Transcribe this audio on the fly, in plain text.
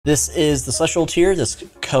This is the Celestial tier. This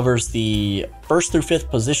covers the 1st through 5th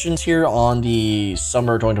positions here on the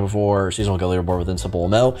Summer 2024 Seasonal Guild Leaderboard within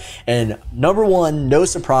SimpleMMO. And number 1, no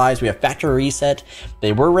surprise, we have Factory Reset.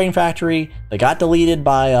 They were Rain Factory. They got deleted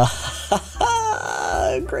by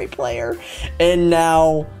a great player. And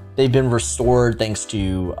now they've been restored thanks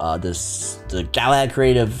to the Galad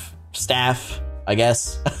creative staff, I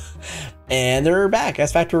guess. And they're back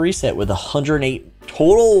as Factory Reset with 108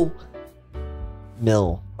 total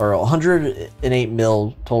mil, or 108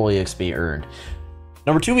 mil total EXP earned.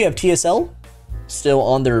 Number 2, we have TSL, still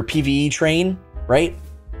on their PvE train, right?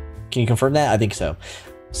 Can you confirm that? I think so.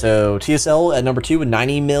 So TSL at number 2 with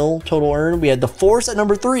 90 mil total earned. We had the Force at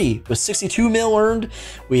number 3 with 62 mil earned.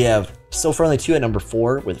 We have Still Friendly 2 at number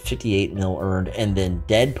 4 with 58 mil earned. And then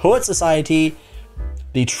Dead Poet Society,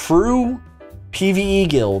 the true PvE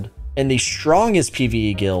guild and the strongest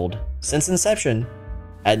PvE guild since inception,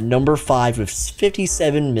 at number 5 with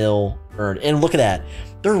 57 mil earned. And look at that,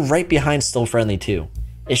 they're right behind Still Friendly too.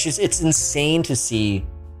 It's insane to see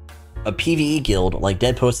a PvE guild like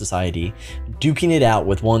Dead Post Society duking it out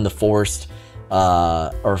with one of the forced,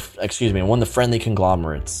 one of the friendly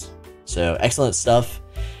conglomerates. So excellent stuff.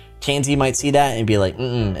 Tansy might see that and be like,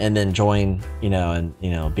 and then join, and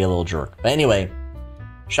be a little jerk. But anyway,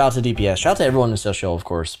 shout out to DPS, shout out to everyone in Social, of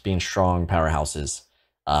course, being strong powerhouses.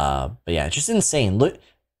 But yeah, just insane. Look,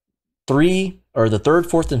 the 3rd,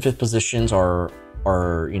 4th, and 5th positions are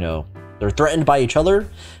they're threatened by each other,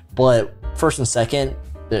 but 1st and 2nd,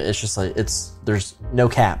 it's just like there's no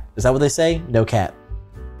cap. Is that what they say? No cap.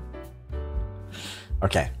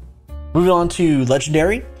 Okay, moving on to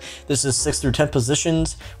Legendary. This is 6th through 10th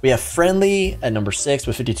positions. We have Friendly at number 6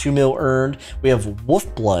 with 52 mil earned. We have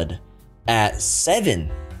Wolfblood at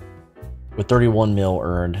 7 with 31 mil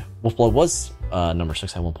earned. Wolfblood was number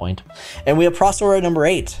 6 at one point. And we have Prostor at number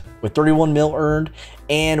 8 with 31 mil earned.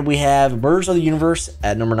 And we have Murders of the Universe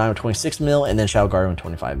at number 9 with 26 mil, and then Shadow Guardian with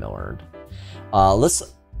 25 mil earned.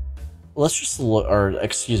 Let's just look, or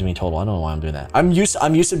excuse me, total. I don't know why I'm doing that. I'm used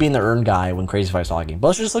to being the earned guy when Crazy Fight's talking. But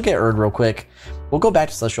let's just look at earned real quick. We'll go back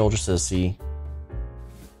to Celestial just to see.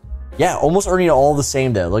 Yeah, almost earning all the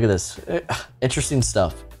same though. Look at this. Interesting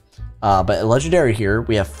stuff. But Legendary here,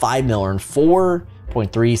 we have 5 mil earned, 4.3,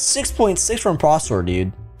 6.6 from Prostor,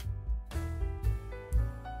 dude.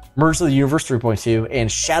 Murders of the Universe 3.2,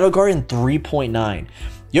 and Shadow Guardian 3.9.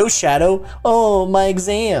 Yo, Shadow. Oh, my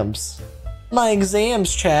exams. My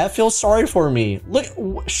exams, chat. Feel sorry for me. Look,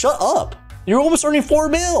 shut up. You're almost earning 4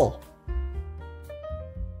 mil.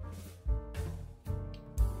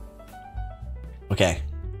 Okay.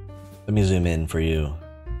 Let me zoom in for you.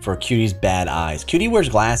 For Cutie's bad eyes. Cutie wears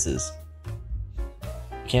glasses.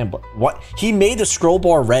 What? He made the scroll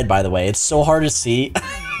bar red, by the way. It's so hard to see.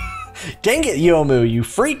 Dang it, Yomu, you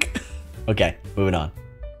freak. Okay, moving on.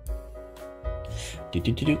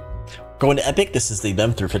 Going to Epic, this is the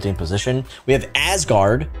 11th through 15th position. We have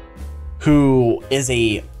Asgard, who is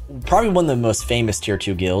probably one of the most famous tier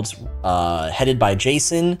 2 guilds, headed by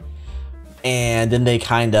Jason. And then they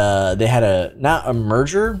had not a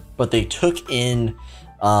merger, but they took in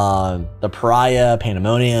the Pariah,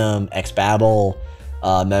 Pandemonium, Ex-Babel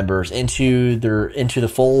members into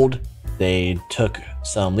the fold. They took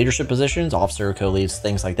some leadership positions, officer, co-leads,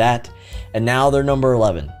 things like that, and now they're number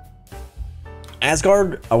 11.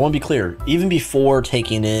 Asgard, I want to be clear, even before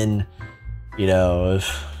taking in,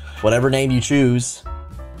 whatever name you choose,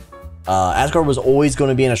 Asgard was always going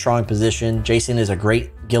to be in a strong position. Jason is a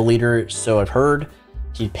great guild leader, so I've heard.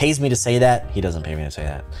 He pays me to say that. He doesn't pay me to say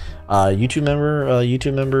that. YouTube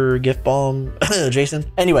member, gift bomb,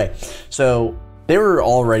 Jason. Anyway, so they were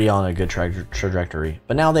already on a good trajectory,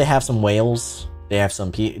 but now they have some whales. They have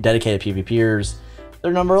some dedicated PvPers.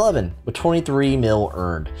 They're number 11 with 23 mil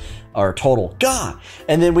earned, or total. God!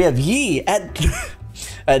 And then we have Yi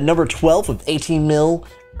at number 12 with 18 mil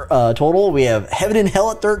total. We have Heaven and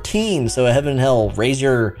Hell at 13. So Heaven and Hell, raise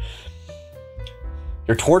your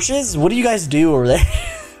torches. What do you guys do over there?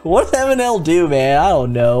 What does Heaven and Hell do, man? I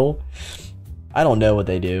don't know. I don't know what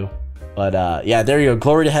they do. But yeah, there you go.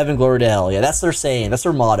 Glory to heaven, glory to hell. Yeah, that's their saying. That's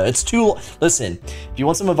their motto. Listen, if you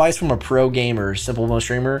want some advice from a pro gamer, SimpleMMO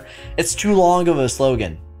streamer, it's too long of a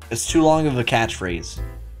slogan. It's too long of a catchphrase.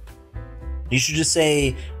 You should just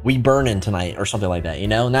say, we burnin' tonight, or something like that,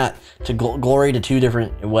 not to glory to 2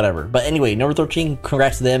 different, whatever. But anyway, number 13,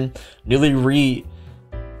 congrats to them. Newly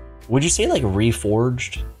would you say like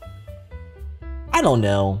reforged? I don't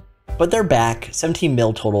know. But they're back, 17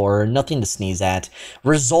 mil total, or nothing to sneeze at.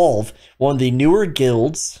 Resolve, one of the newer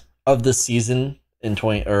guilds of the season in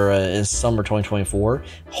summer 2024,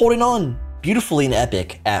 holding on beautifully in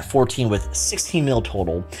Epic at 14 with 16 mil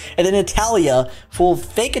total. And then Italia, full of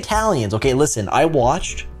fake Italians. Okay, listen, I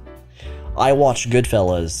watched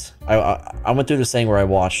Goodfellas. I went through this thing where I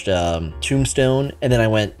watched Tombstone, and then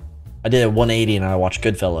I did a 180 and I watched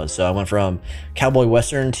Goodfellas. So I went from cowboy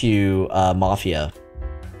western to mafia,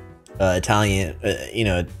 Italian,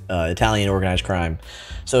 Italian organized crime.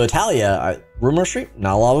 So Italia, Rumor Street,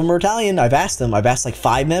 not a lot of them are Italian. I've asked them. I've asked like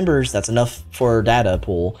 5 members. That's enough for data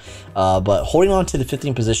pool. But holding on to the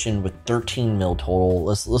 15th position with 13 mil total.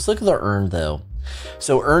 Let's look at the earned though.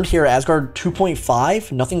 So earned here, Asgard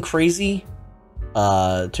 2.5. Nothing crazy.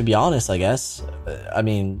 To be honest, I guess. I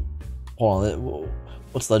mean, hold on.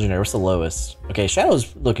 What's legendary? What's the lowest? Okay,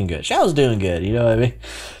 Shadow's looking good. Shadow's doing good. You know what I mean?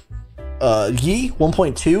 Yi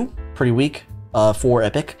 1.2, pretty weak. For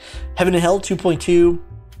Epic. Heaven and Hell 2.2.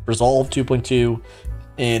 Resolve 2.2,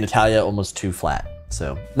 and Italia almost 2 flat.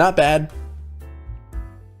 So not bad.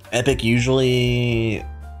 Epic usually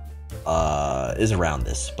is around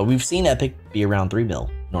this, but we've seen Epic be around 3 mil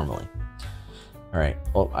normally. All right.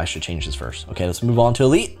 Oh, I should change this first. Okay, let's move on to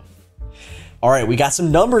Elite. All right, we got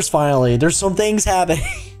some numbers finally. There's some things happening.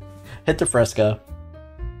 Hit the fresco.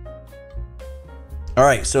 All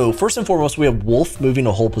right, so first and foremost, we have Wolf moving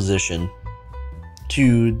a whole position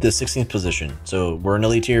to the 16th position. So we're in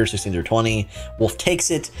elite tier, 16 through 20. Wolf takes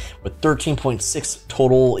it with 13.6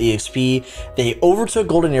 total EXP. They overtook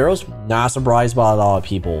Golden Arrows. Not surprised by a lot of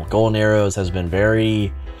people. Golden Arrows has been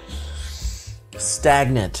very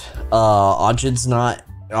stagnant.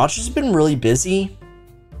 Ajid's been really busy.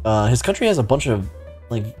 His country has a bunch of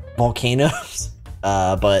like volcanoes,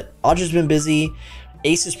 but Ajid's been busy.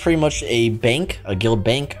 Ace is pretty much a bank, a guild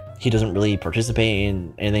bank. He doesn't really participate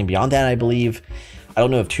in anything beyond that, I believe. I don't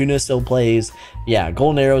know if Tuna still plays. Yeah,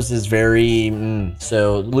 Golden Arrows is very...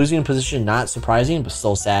 so losing a position, not surprising, but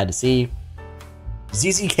still sad to see.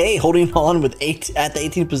 ZZK holding on with at the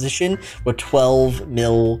 18th position with 12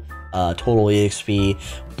 mil total EXP.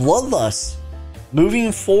 Bloodlust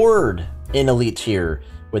moving forward in elite tier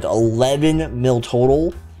with 11 mil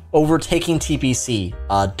total, overtaking TPC.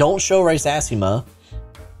 Don't show Rice Asima.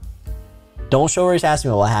 Don't show Rice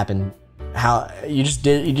Asima what happened. How you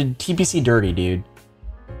did TPC dirty, dude.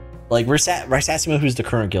 Like Rice Asima, who's the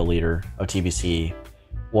current guild leader of TPC,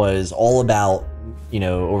 was all about,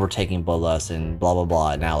 overtaking Bloodlust and blah blah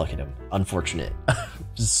blah. Now look at him. Unfortunate.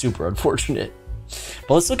 Super unfortunate.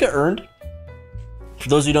 But let's look at earned. For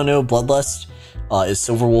those who don't know, Bloodlust is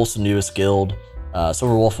Silverwolf's newest guild.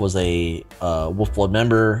 Silverwolf was a Wolfblood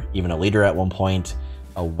member, even a leader at one point,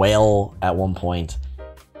 a whale at one point.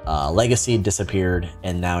 Legacy disappeared,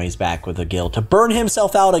 and now he's back with a guild to burn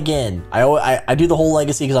himself out again. I do the whole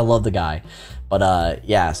Legacy because I love the guy. But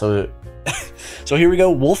yeah, so so here we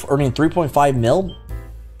go. Wolf earning 3.5 mil.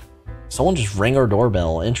 Someone just rang our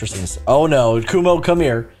doorbell. Interesting. Oh no, Kumo, come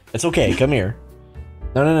here. It's okay, come here.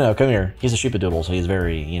 No, come here. He's a sheepadoodle, so he's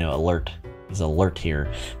very, alert. He's alert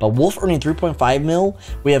here. But Wolf earning 3.5 mil.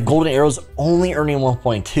 We have Golden Arrows only earning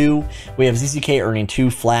 1.2. We have ZZK earning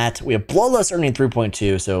 2 flat. We have Bloodlust earning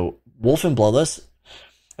 3.2. So Wolf and Bloodlust,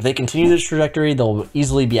 if they continue this trajectory, they'll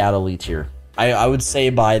easily be out of elite tier. I would say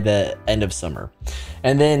by the end of summer.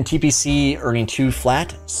 And then TPC earning 2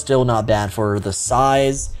 flat. Still not bad for the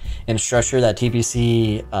size and structure that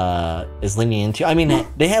TPC is leaning into. I mean,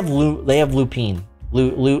 they have Lupine,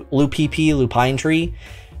 Lupine Tree.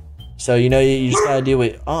 So you just gotta do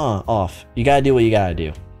it off. You gotta do what you gotta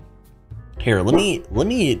do. Here, let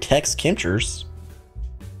me text Kimchers.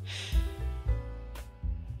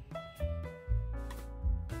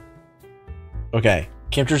 Okay,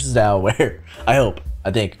 Kimchers is now aware. I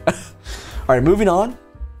think. All right, moving on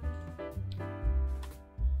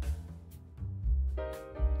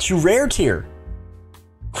to rare tier.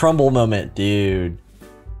 Crumble moment, dude.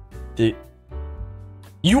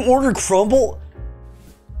 You ordered Crumble?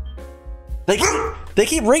 They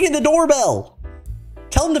keep ringing the doorbell.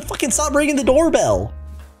 Tell them to fucking stop ringing the doorbell.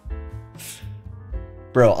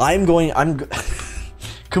 Bro,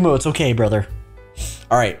 Kumo, it's okay, brother.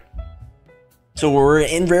 All right. So we're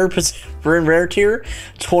in rare tier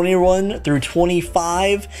 21 through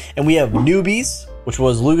 25, and we have newbies, which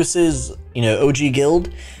was Lucas's, OG guild,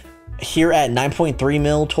 here at 9.3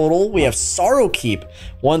 mil total. We have Sorrowkeep,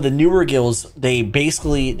 one of the newer guilds. They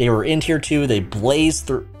were in tier 2. They blazed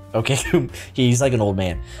through. Okay, he's like an old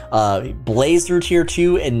man. Blazed through tier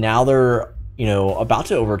 2, and now they're, about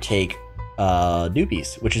to overtake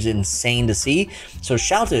newbies, which is insane to see. So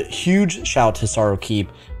huge shout to Sorrowkeep.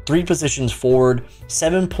 3 positions forward,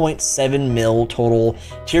 7.7 mil total.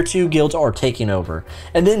 Tier 2 guilds are taking over.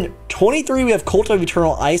 And then 23, we have Cult of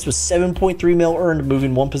Eternal Ice with 7.3 mil earned,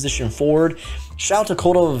 moving 1 position forward. Shout out to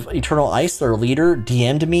Cult of Eternal Ice, their leader,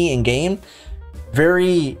 DM'd me in game.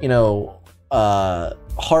 Very, you know,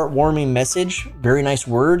 heartwarming message, very nice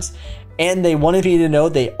words. And they wanted me to know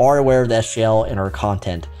they are aware of the SGL and our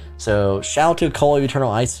content. So shout out to Cult of Eternal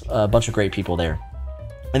Ice, a bunch of great people there.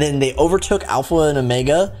 And then they overtook Alpha and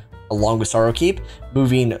Omega along with Sorrowkeep,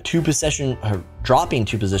 dropping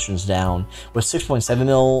 2 positions down with 6.7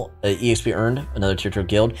 mil EXP earned, another tier 2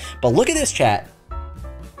 guild. But look at this, chat.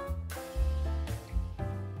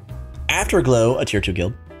 Afterglow, a tier 2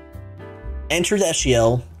 guild, entered the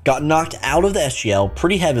SGL, got knocked out of the SGL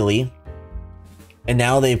pretty heavily, and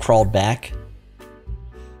now they've crawled back.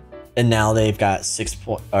 And now they've got 6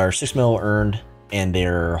 mil earned, and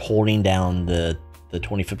they're holding down the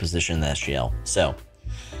 25th position in the SGL. So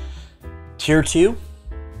tier 2,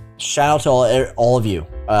 shout out to all of you.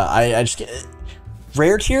 I just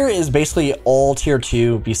rare tier is basically all tier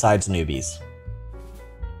 2 besides newbies.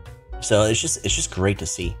 So it's just great to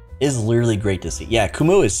see. It's literally great to see. Yeah,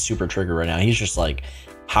 Kumo is super triggered right now. He's just like,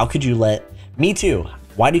 how could you let me too?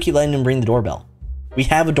 Why do you keep letting him ring the doorbell? We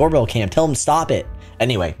have a doorbell cam. Tell him stop it.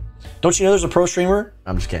 Anyway, don't you know there's a pro streamer?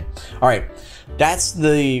 I'm just kidding. All right, that's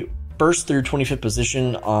the 1st through 25th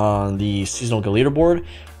position on the Seasonal Guild Leaderboard.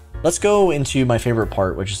 Let's go into my favorite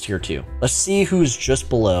part, which is tier 2. Let's see who's just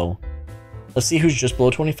below. Let's see who's just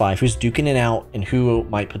below 25, who's duking it out, and who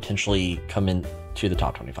might potentially come in to the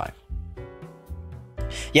top 25.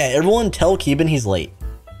 Yeah, everyone tell Keeban he's late.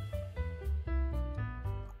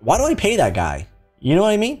 Why do I pay that guy? You know what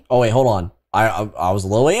I mean? Oh wait, hold on. I was a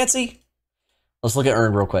little antsy. Let's look at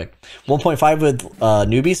earned real quick. 1.5 with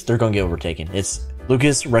newbies, they're gonna get overtaken. It's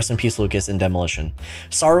Lucas, rest in peace, Lucas, and Demolition.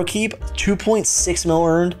 Sorrowkeep, 2.6 mil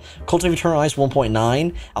earned. Cult of Eternal Ice,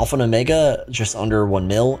 1.9. Alpha and Omega, just under 1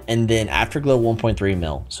 mil. And then Afterglow, 1.3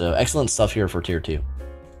 mil. So excellent stuff here for tier 2.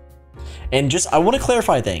 And just, I want to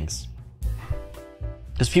clarify things.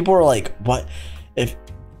 Because people are like, what? If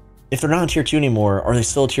they're not in tier 2 anymore, are they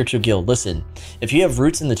still a tier 2 guild? Listen, if you have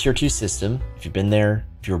roots in the tier 2 system, if you've been there,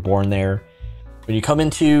 if you were born there, when you come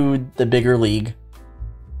into the bigger league,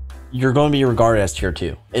 you're going to be regarded as tier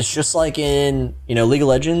 2. It's just like in, you know, League of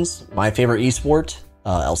Legends, my favorite esport,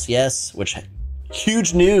 LCS, which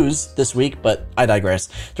huge news this week, but I digress.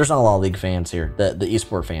 There's not a lot of League fans here, the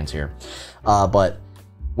esport fans here. But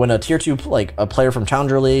when a tier 2, like a player from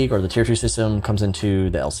Challenger League or the tier 2 system comes into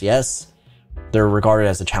the LCS, they're regarded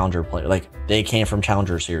as a challenger player. Like they came from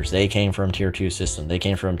Challenger Series, they came from tier 2 system, they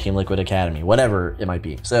came from Team Liquid Academy, whatever it might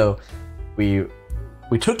be. So we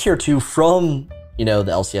took tier 2 from, you know,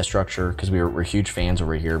 the LCS structure because we're huge fans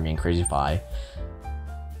over here, me and Crazy Fi.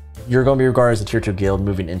 You're going to be regarded as a tier 2 guild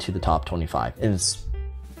moving into the top 25. And it's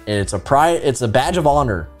a badge of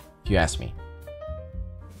honor, if you ask me.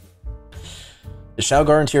 The Shadow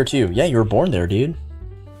Guard in tier 2. Yeah, you were born there, dude.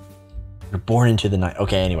 You're born into the night.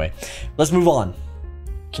 Okay, anyway, let's move on.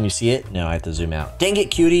 Can you see it? No, I have to zoom out. Dang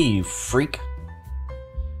it, cutie, you freak.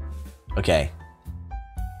 Okay.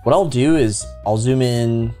 What I'll do is I'll zoom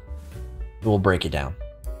in. We'll break it down.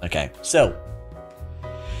 Okay, so.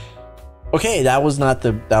 Okay, that was not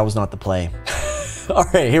the play. All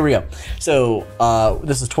right, here we go. So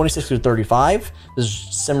this is 26 through 35. This is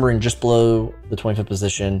simmering just below the 25th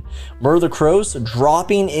position. Murder the Crows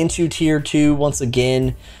dropping into tier 2 once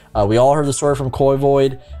again. We all heard the story from Koi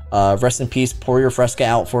Void. Rest in peace. Pour your Fresca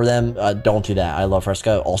out for them. Don't do that. I love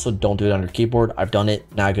Fresca. Also, don't do it on your keyboard. I've done it.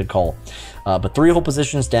 Not a good call. But 3 whole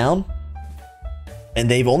positions down, and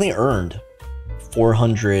they've only earned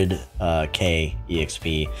 400k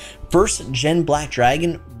EXP. First gen Black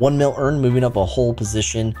Dragon, 1 mil earned, moving up a whole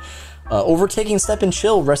position. Overtaking Step and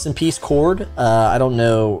Chill, rest in peace, Cord. I don't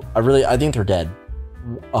know. I think they're dead.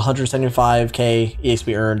 175k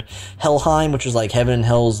EXP earned. Helheim, which is like Heaven and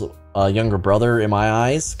Hell's younger brother in my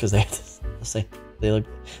eyes, because they look,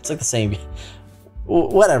 it's like the same.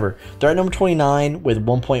 Whatever. They're at number 29 with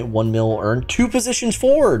 1.1 mil earned. 2 positions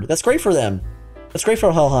forward. That's great for them. That's great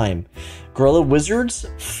for Helheim. Gorilla Wizards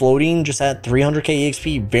floating just at 300k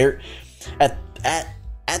EXP. At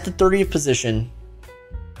the 30th position.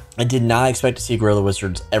 I did not expect to see Gorilla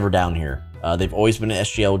Wizards ever down here. They've always been an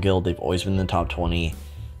SGL guild. They've always been in the top 20.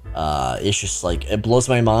 It's just like, it blows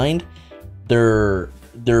my mind. They're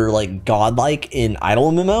like godlike in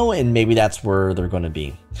Idle MMO, and maybe that's where they're going to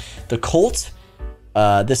be. The Cult.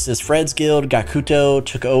 This is Fred's guild. Gakuto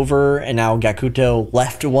took over, and now Gakuto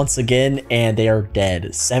left once again, and they are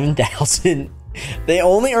dead. 7,000. They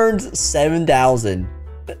only earned 7,000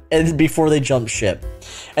 before they jumped ship.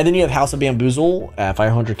 And then you have House of Bamboozle at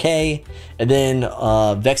 500k, and then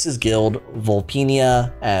Vex's guild,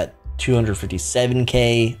 Volpinia, at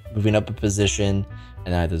 257k, moving up a position.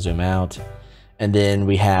 And I have to zoom out. And then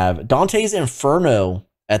we have Dante's Inferno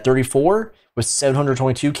at 34 with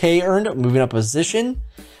 722k earned, moving up a position.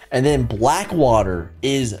 And then Blackwater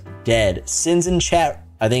is dead. Sin's in chat,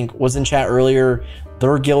 I think was in chat earlier.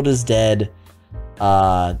 Their guild is dead. 2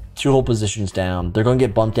 whole positions down. They're going to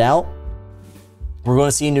get bumped out. We're going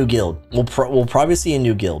to see a new guild. We'll probably see a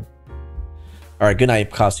new guild. All right, good night,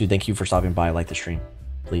 Kasu. Thank you for stopping by. Like the stream,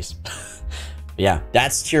 please. Yeah,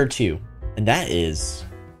 that's tier 2. And that is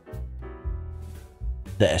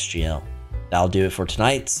the SGL. That'll do it for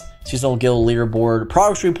tonight's Seasonal Guild Leaderboard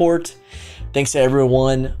progress report. Thanks to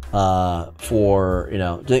everyone for,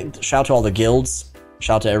 shout out to all the guilds.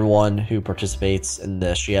 Shout out to everyone who participates in the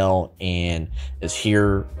SGL and is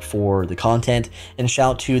here for the content. And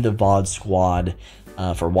shout out to the VOD squad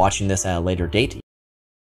for watching this at a later date.